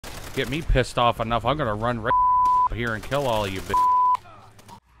Get me pissed off enough, I'm gonna run right here and kill all of you, bitch.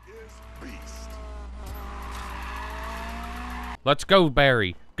 Let's go,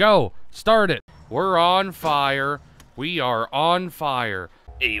 Barry. Go! Start it! We're on fire. We are on fire.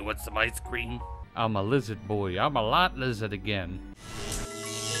 Hey, what's some ice cream? I'm a lizard boy. I'm a lot lizard again.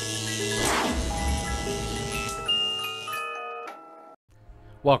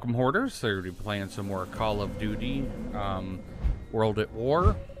 Welcome, Hoarders. So we're playing some more Call of Duty, World at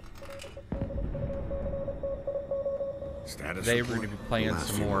War. Today we're going to be playing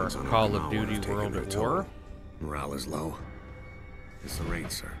some more Call of Duty World at War. Morale is low. It's the rain,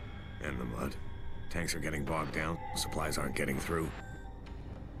 sir, and the mud. Tanks are getting bogged down. Supplies aren't getting through.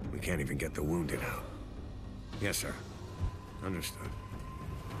 We can't even get the wounded out. Yes, sir. Understood.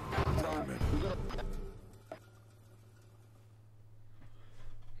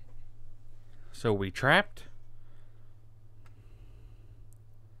 So we trapped?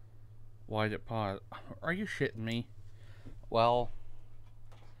 Why did it pause? Are you shitting me? Well,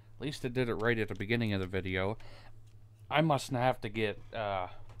 at least it did it right at the beginning of the video. I must have to get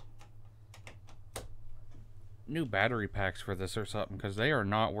new battery packs for this or something, because they are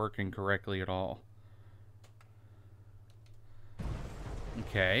not working correctly at all.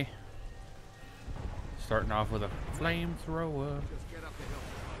 Okay. Starting off with a flamethrower.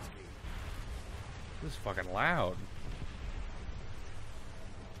 This is fucking loud.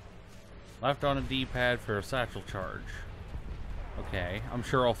 Left on a D-pad for a satchel charge. Okay, I'm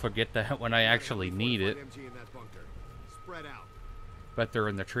sure I'll forget that when I actually need it. Bet they're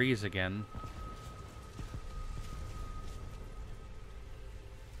in the trees again.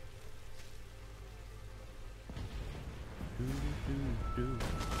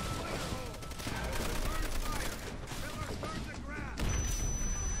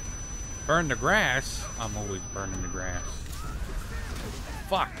 Burn the grass? I'm always burning the grass.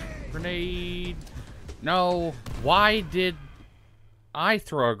 Fuck. Grenade. No. Why did I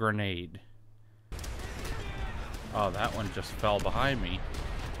throw a grenade? Oh, that one just fell behind me.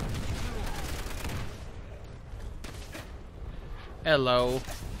 Hello.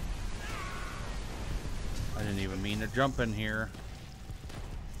 I didn't even mean to jump in here.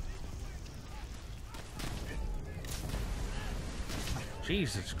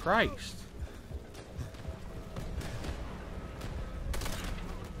 Jesus Christ.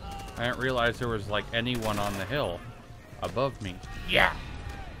 I didn't realize there was like anyone on the hill above me. Yeah.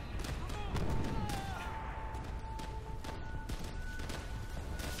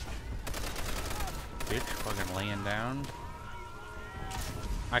 Bitch fucking laying down.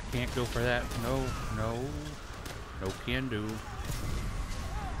 I can't go for that. No, no. No can do.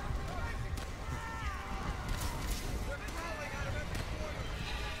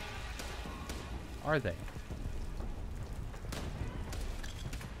 Are they?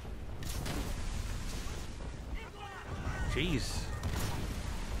 Jeez.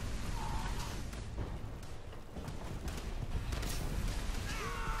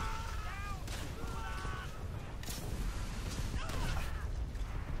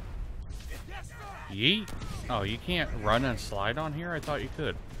 Yeet. Oh, you can't run and slide on here? I thought you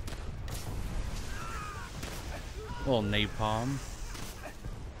could. Little napalm.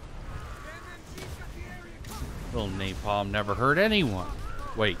 Little napalm never hurt anyone.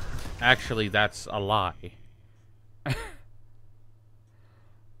 Wait, actually that's a lie.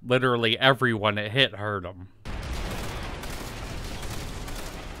 Literally everyone it hit hurt him. I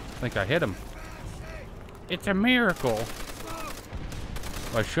think I hit him. It's a miracle.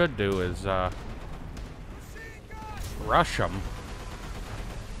 What I should do is rush him.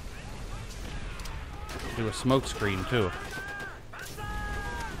 Do a smoke screen too.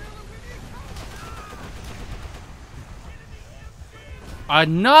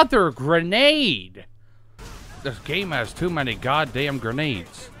 Another grenade! This game has too many goddamn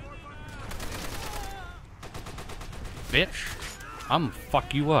grenades. Bitch, I'm gonna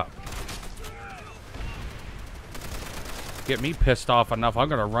fuck you up. Get me pissed off enough, I'm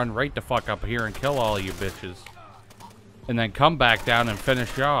gonna run right the fuck up here and kill all you bitches. And then come back down and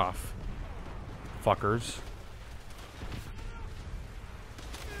finish you off. Fuckers.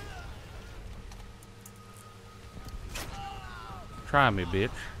 Try me, bitch.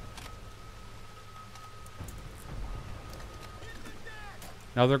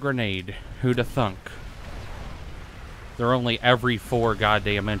 Another grenade. Who'da thunk? They're only every 4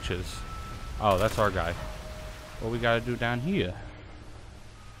 goddamn inches. Oh, that's our guy. What we gotta do down here?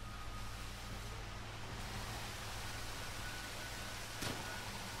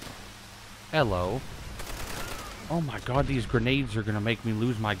 Hello. Oh my god, these grenades are gonna make me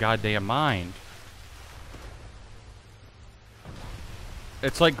lose my goddamn mind.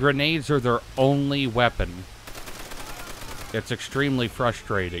 It's like grenades are their only weapon. It's extremely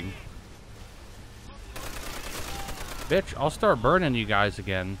frustrating. Bitch, I'll start burning you guys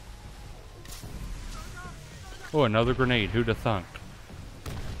again. Oh, another grenade. Who'd have thunk?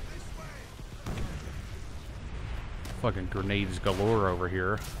 Fucking grenades galore over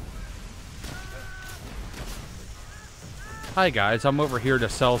here. Hi guys, I'm over here to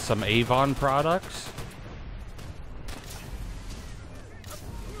sell some Avon products.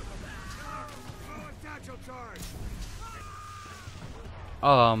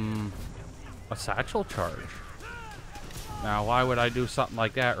 A satchel charge. Now, why would I do something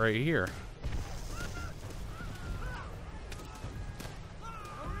like that right here?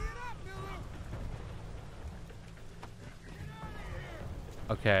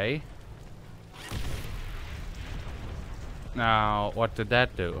 Okay. Now, what did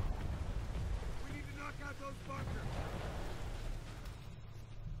that do?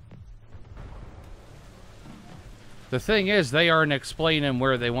 The thing is, they aren't explaining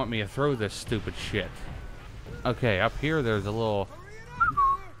where they want me to throw this stupid shit. Okay, up here there's a little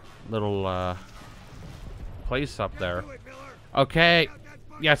place up there. Okay,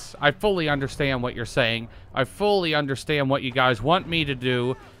 yes, I fully understand what you're saying. I fully understand what you guys want me to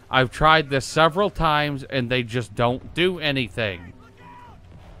do. I've tried this several times and they just don't do anything.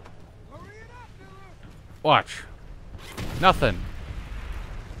 Watch. Nothing.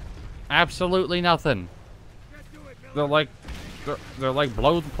 Absolutely nothing. They're like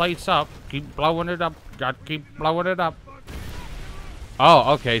blow the place up. Keep blowing it up. Got to keep blowing it up.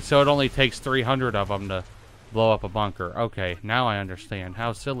 Oh, okay. So it only takes 300 of them to blow up a bunker. Okay, now I understand.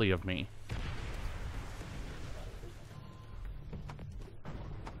 How silly of me.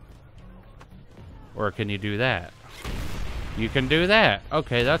 Or can you do that? You can do that.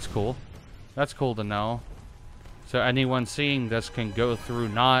 Okay, that's cool. That's cool to know. So anyone seeing this can go through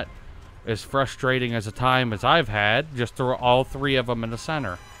not as frustrating as a time as I've had. Just throw all 3 of them in the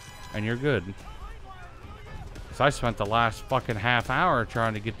center. And you're good. Because I spent the last fucking half hour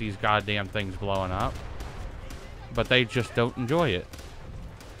trying to get these goddamn things blowing up. But they just don't enjoy it.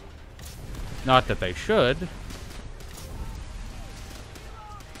 Not that they should.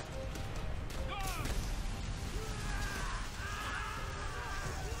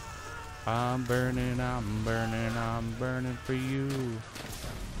 I'm burning, I'm burning, I'm burning for you.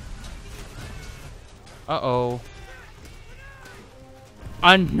 Uh-oh.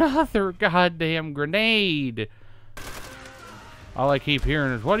 Another goddamn grenade! All I keep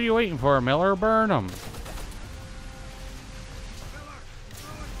hearing is, what are you waiting for, Miller? Burn them.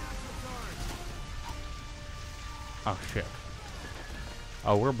 Oh, shit.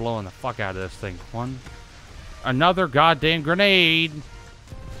 Oh, we're blowing the fuck out of this thing. Another goddamn grenade!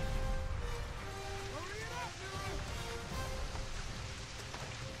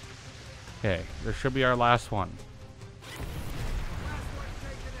 Okay, this should be our last one.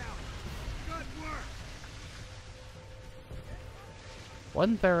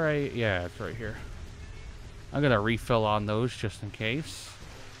 Wasn't there a... yeah, it's right here. I'm gonna refill on those just in case.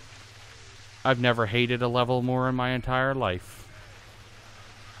 I've never hated a level more in my entire life.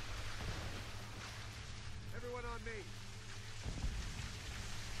 Everyone on me.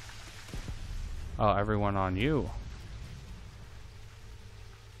 Oh, everyone on you.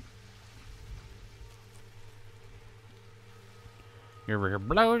 You're over here,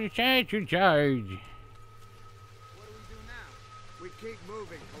 blow the satchel charge. What do we do now? We keep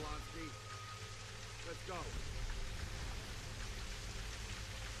moving, Polanski. Let's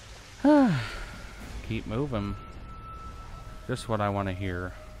go. Keep moving. Just what I want to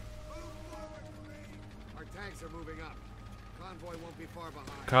hear. Our tanks are moving up. Convoy won't be far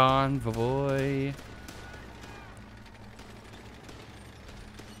behind. Convoy.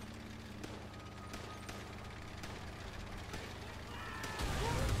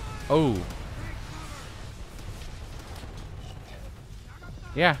 Oh.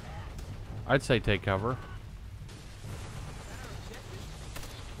 Yeah. I'd say take cover.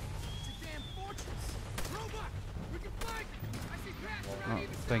 I don't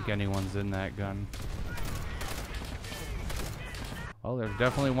think anyone's in that gun. Oh, there's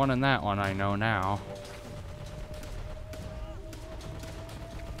definitely one in that one, I know now.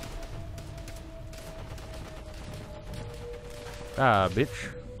 Ah, bitch.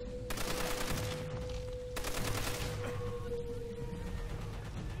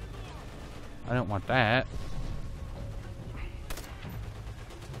 I don't want that.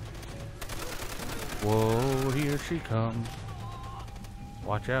 Whoa, here she comes.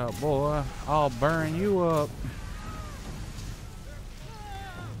 Watch out, boy. I'll burn you up.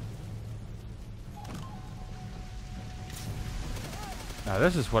 Now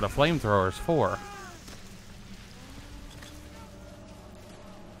this is what a flamethrower is for.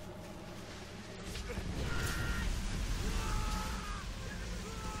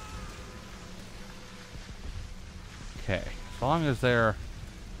 Okay, as long as they're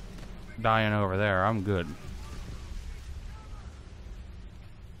dying over there, I'm good.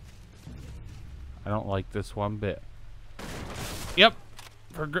 I don't like this one bit. Yep,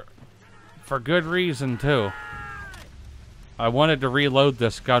 for good reason too. I wanted to reload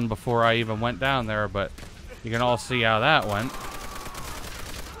this gun before I even went down there, but you can all see how that went.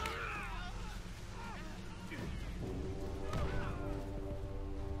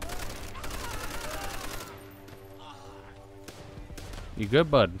 You good,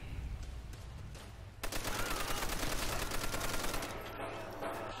 bud?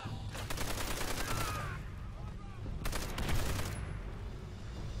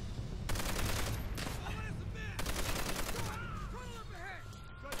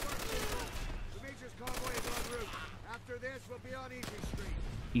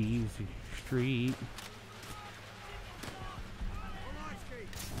 Easy Street.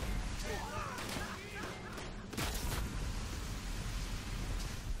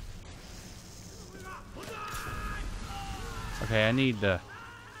 Okay, I need to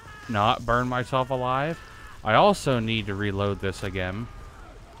not burn myself alive. I also need to reload this again,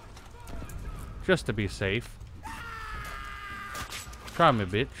 just to be safe. Try me,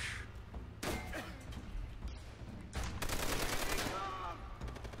 bitch.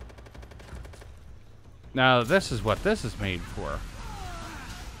 Now, this is what this is made for.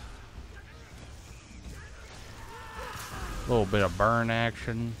 A little bit of burn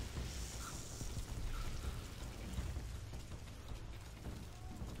action.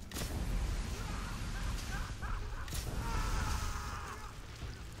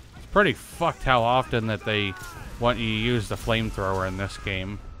 It's pretty fucked how often that they want you to use the flamethrower in this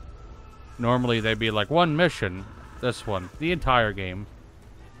game. Normally, they'd be like, one mission. This one. The entire game.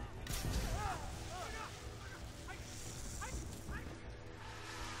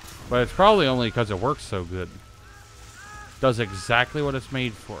 But it's probably only because it works so good. Does exactly what it's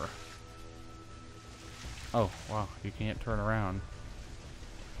made for. Oh, wow. You can't turn around.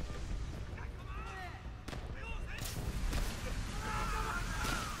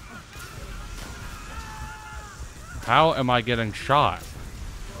 How am I getting shot?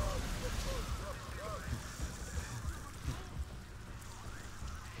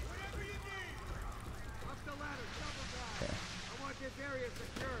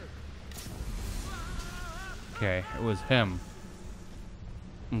 Okay, it was him.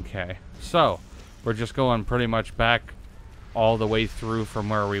 Okay, so we're just going pretty much back all the way through from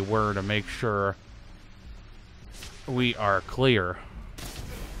where we were to make sure we are clear.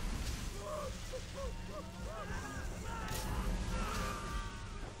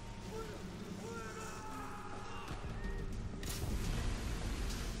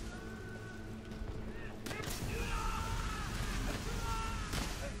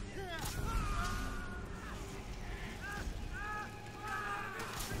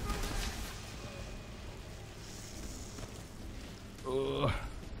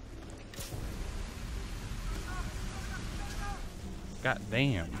 God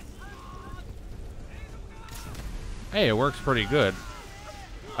damn. Hey, it works pretty good.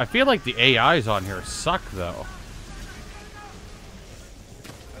 I feel like the AIs on here suck, though.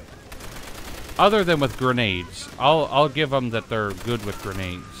 Other than with grenades. I'll give them that they're good with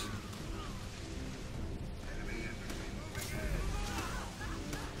grenades.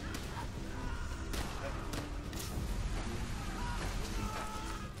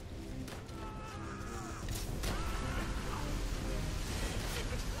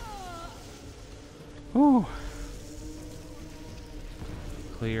 Whew.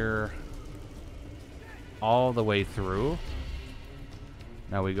 Clear all the way through.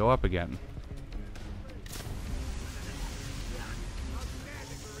 Now we go up again.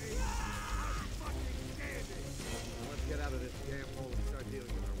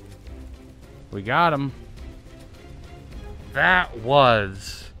 We got him. That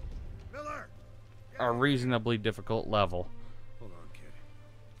was a reasonably difficult level.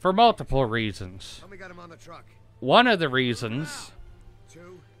 For multiple reasons. One of the reasons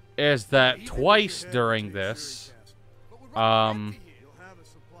is that twice during this, my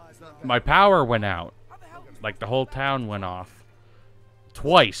power went out. Like the whole town went off.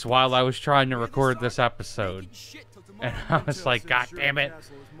 Twice while I was trying to record this episode. And I was like, God damn it.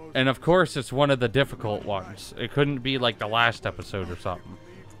 And of course it's one of the difficult ones. It couldn't be like the last episode or something.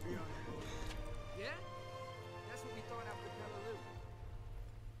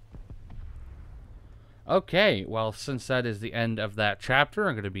 Okay, well, since that is the end of that chapter,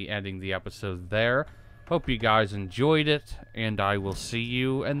 I'm going to be ending the episode there. Hope you guys enjoyed it, and I will see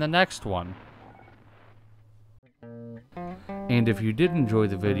you in the next one. And if you did enjoy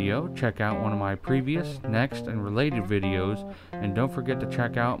the video, check out one of my previous, next, and related videos, and don't forget to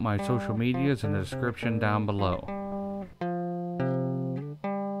check out my social medias in the description down below.